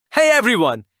Hey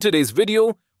everyone! Today's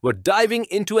video, we're diving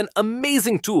into an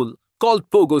amazing tool called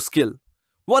Pogoskill,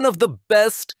 one of the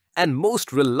best and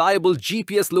most reliable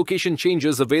GPS location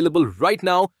changers available right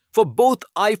now for both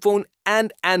iPhone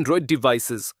and Android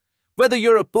devices. Whether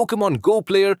you're a Pokémon Go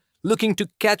player looking to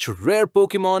catch rare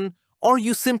Pokémon, or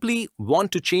you simply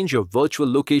want to change your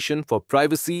virtual location for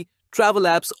privacy, travel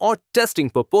apps, or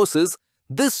testing purposes,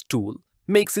 this tool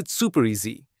makes it super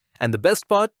easy. And the best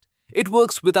part? It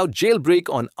works without jailbreak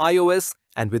on iOS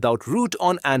and without root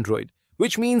on Android,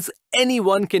 which means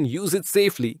anyone can use it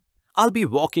safely. I'll be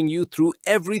walking you through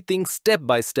everything step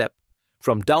by step,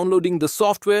 from downloading the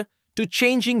software to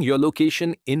changing your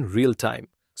location in real time.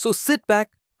 So sit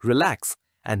back, relax,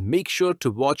 and make sure to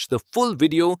watch the full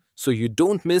video so you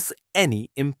don't miss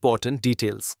any important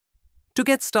details. To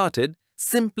get started,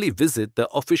 simply visit the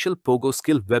official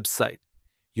Pogoskill website.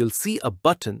 You'll see a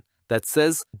button that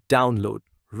says Download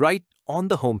right on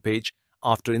the homepage.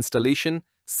 After installation,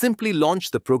 simply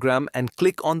launch the program and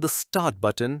click on the Start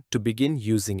button to begin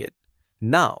using it.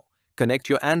 Now, connect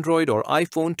your Android or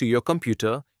iPhone to your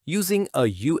computer using a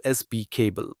USB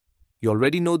cable. You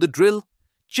already know the drill.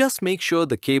 Just make sure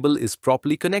the cable is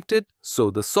properly connected so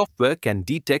the software can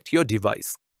detect your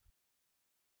device.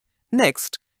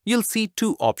 Next, you'll see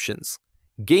two options,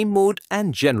 Game Mode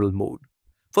and General Mode.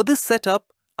 For this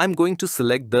setup, I'm going to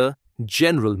select the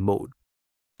General Mode.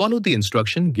 Follow the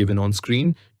instruction given on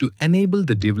screen to enable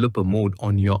the developer mode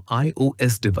on your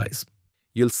iOS device.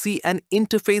 You'll see an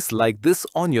interface like this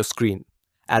on your screen.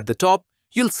 At the top,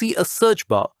 you'll see a search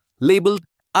bar labeled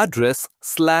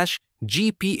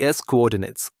address/GPS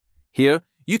coordinates. Here,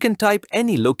 you can type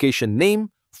any location name,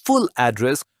 full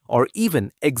address, or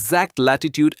even exact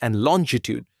latitude and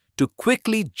longitude to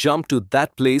quickly jump to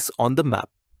that place on the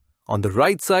map. On the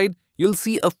right side, you'll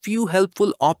see a few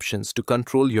helpful options to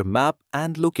control your map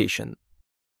and location.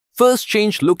 First,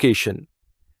 change location.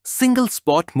 Single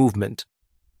spot movement.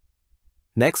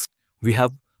 Next, we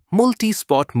have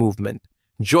multi-spot movement,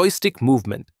 joystick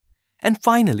movement. And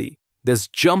finally, there's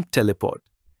jump teleport.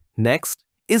 Next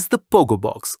is the Pogo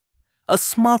Box, a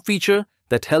smart feature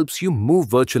that helps you move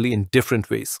virtually in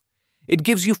different ways. It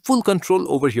gives you full control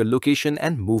over your location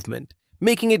and movement,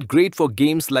 making it great for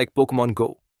games like Pokémon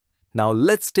Go. Now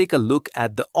let's take a look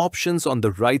at the options on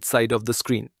the right side of the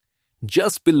screen.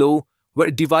 Just below were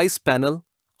Device Panel,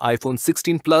 iPhone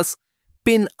 16 Plus,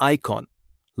 Pin Icon,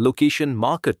 Location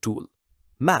Marker Tool,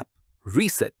 Map,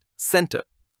 Reset, Center,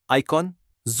 Icon,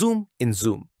 Zoom in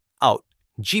Zoom, Out,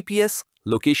 GPS,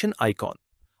 Location Icon.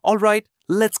 Alright,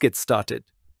 let's get started.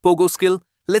 Pogoskill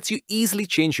lets you easily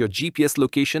change your GPS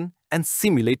location and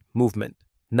simulate movement.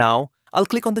 Now, I'll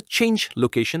click on the Change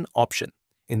Location option.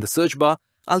 In the search bar,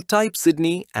 I'll type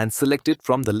Sydney and select it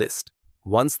from the list.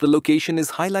 Once the location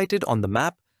is highlighted on the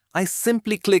map, I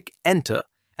simply click Enter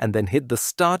and then hit the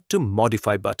Start to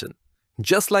Modify button.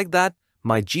 Just like that,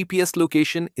 my GPS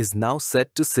location is now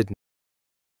set to Sydney.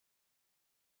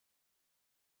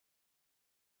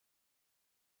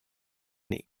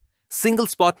 Single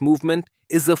spot movement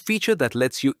is a feature that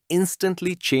lets you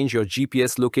instantly change your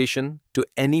GPS location to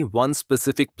any one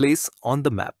specific place on the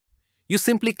map. You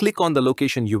simply click on the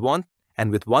location you want, and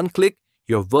with one click,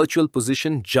 your virtual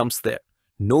position jumps there.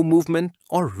 No movement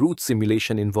or route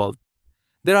simulation involved.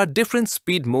 There are different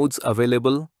speed modes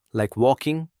available like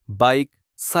walking, bike,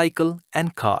 cycle,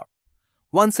 and car.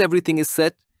 Once everything is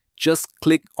set, just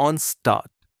click on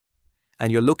Start, and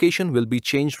your location will be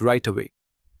changed right away.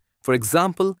 For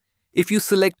example, if you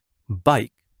select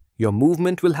Bike, your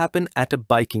movement will happen at a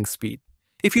biking speed.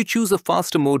 If you choose a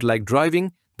faster mode like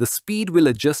driving, the speed will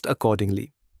adjust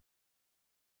accordingly.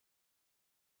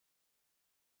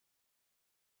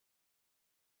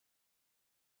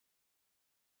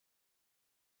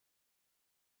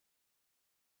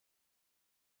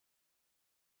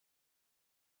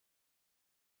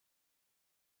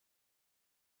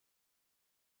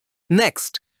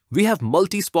 Next, we have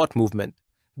multi-spot movement.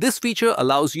 This feature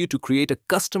allows you to create a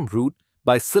custom route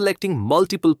by selecting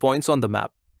multiple points on the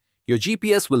map. Your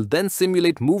GPS will then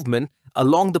simulate movement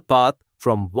along the path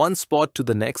from one spot to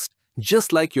the next,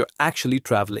 just like you're actually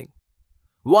traveling.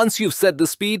 Once you've set the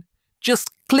speed, just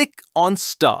click on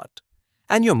Start,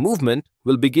 and your movement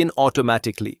will begin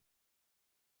automatically.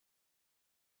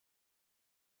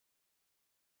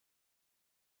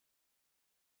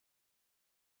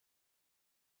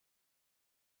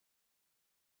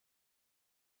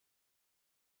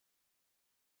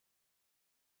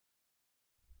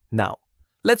 Now,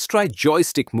 let's try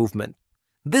joystick movement.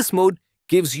 This mode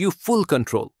gives you full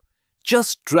control.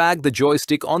 Just drag the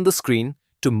joystick on the screen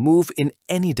to move in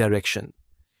any direction.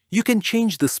 You can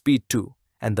change the speed too,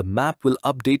 and the map will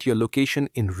update your location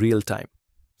in real time.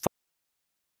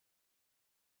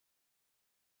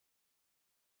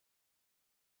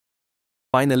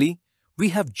 Finally, we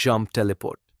have Jump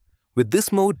Teleport. With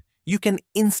this mode, you can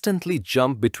instantly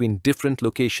jump between different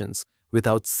locations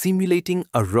without simulating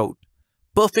a route.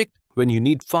 Perfect when you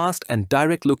need fast and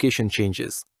direct location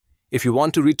changes. If you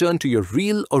want to return to your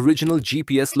real original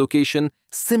GPS location,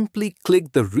 simply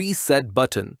click the Reset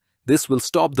button. This will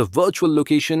stop the virtual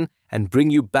location and bring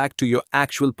you back to your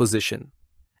actual position.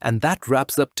 And that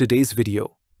wraps up today's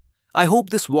video. I hope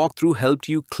this walkthrough helped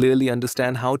you clearly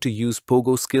understand how to use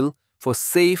Pogoskill for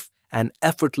safe and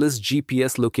effortless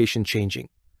GPS location changing.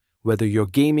 Whether you're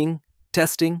gaming,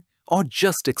 testing, or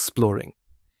just exploring,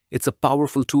 it's a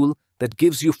powerful tool that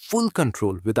gives you full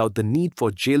control without the need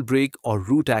for jailbreak or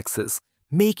root access,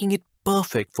 making it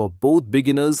perfect for both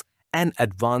beginners and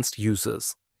advanced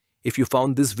users. If you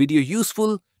found this video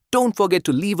useful, don't forget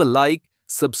to leave a like,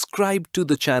 subscribe to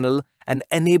the channel, and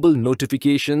enable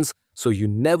notifications so you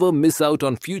never miss out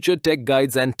on future tech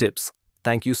guides and tips.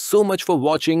 Thank you so much for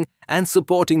watching and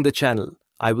supporting the channel.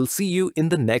 I will see you in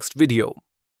the next video.